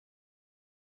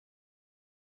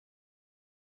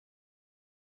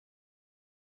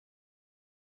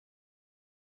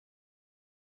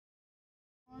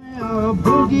mama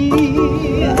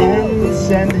boogie and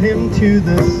send him to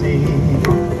the sea.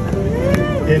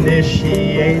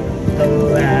 Initiate the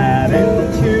lad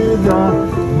into the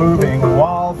moving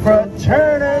wall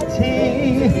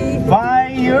fraternity. Buy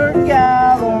your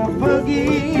gal a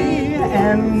boogie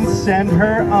and send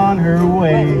her on her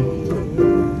way.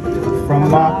 From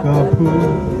Makapu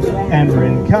and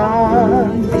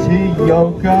Rincon to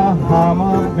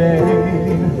Yokohama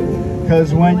Bay.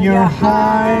 'Cause when you're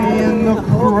high in the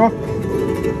crook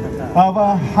of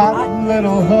a hot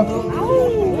little hook,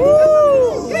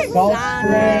 salt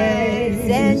spray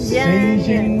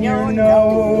singeing your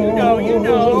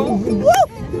nose,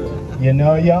 you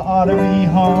know you ought to be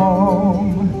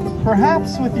home,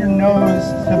 perhaps with your nose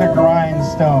to the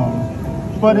grindstone.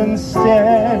 But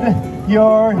instead,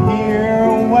 you're here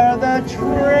where the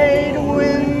trade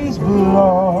winds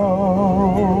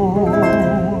blow.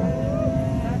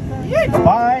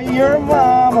 Buy your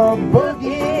mama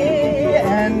boogie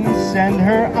and send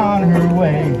her on her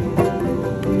way.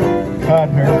 Cut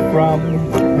her from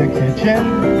the kitchen,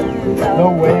 the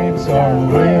waves are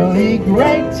really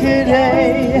great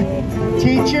today.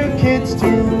 Teach your kids to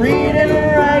read and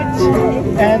write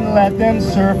and let them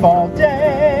surf all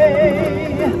day.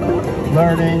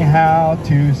 Learning how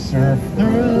to surf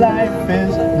through life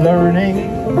is learning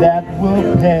that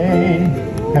will pay.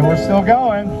 And we're still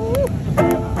going.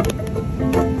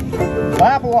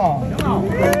 Clap along.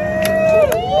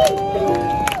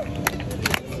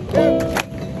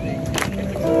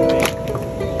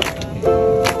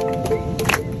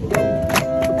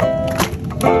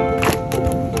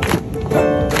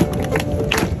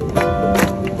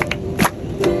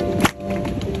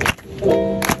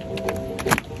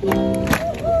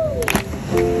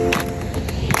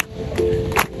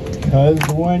 'Cause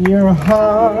when you're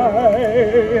high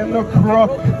in the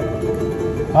crook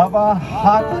of a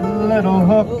hot little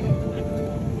hook,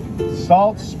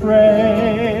 salt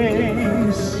spray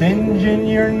singeing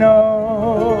your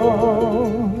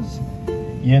nose,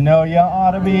 you know you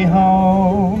ought to be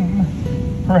home,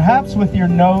 perhaps with your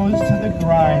nose to the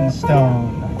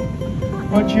grindstone.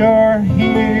 But you're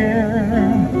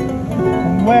here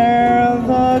where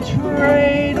the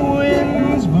trade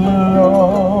winds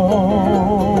blow.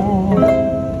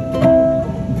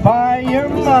 Buy your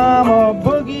mama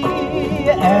boogie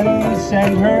and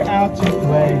send her out to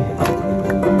play.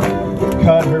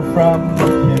 Cut her from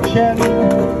the kitchen,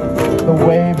 the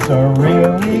waves are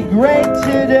really great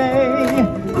today.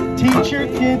 Teach your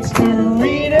kids to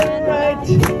read and write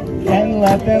and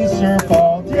let them surf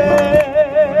all day.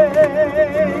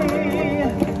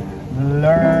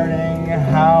 Learning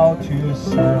how to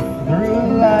surf through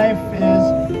life is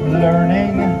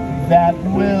learning that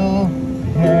will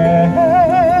pay.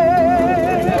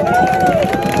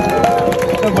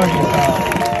 The Boogie Song.